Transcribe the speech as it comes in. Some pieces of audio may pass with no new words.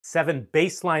7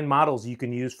 baseline models you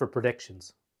can use for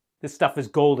predictions. This stuff is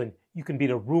golden. You can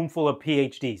beat a room full of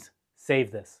PhDs.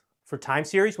 Save this. For time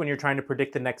series, when you're trying to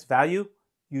predict the next value,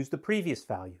 use the previous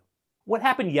value. What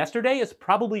happened yesterday is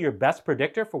probably your best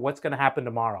predictor for what's going to happen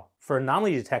tomorrow. For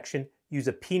anomaly detection, use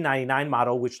a P99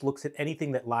 model, which looks at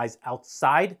anything that lies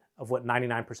outside of what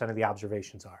 99% of the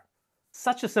observations are.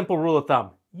 Such a simple rule of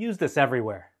thumb. Use this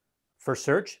everywhere. For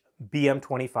search,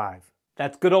 BM25.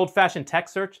 That's good old-fashioned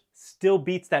text search still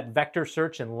beats that vector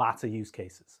search in lots of use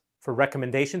cases. For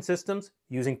recommendation systems,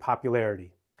 using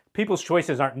popularity. People's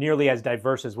choices aren't nearly as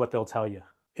diverse as what they'll tell you.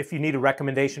 If you need a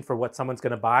recommendation for what someone's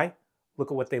going to buy,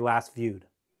 look at what they last viewed.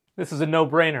 This is a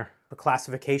no-brainer. For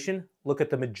classification, look at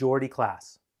the majority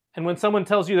class. And when someone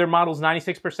tells you their model's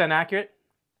 96% accurate,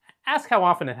 ask how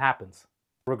often it happens.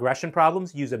 For regression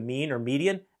problems, use a mean or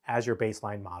median as your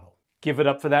baseline model. Give it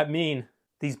up for that mean.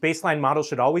 These baseline models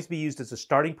should always be used as a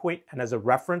starting point and as a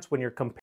reference when you're comparing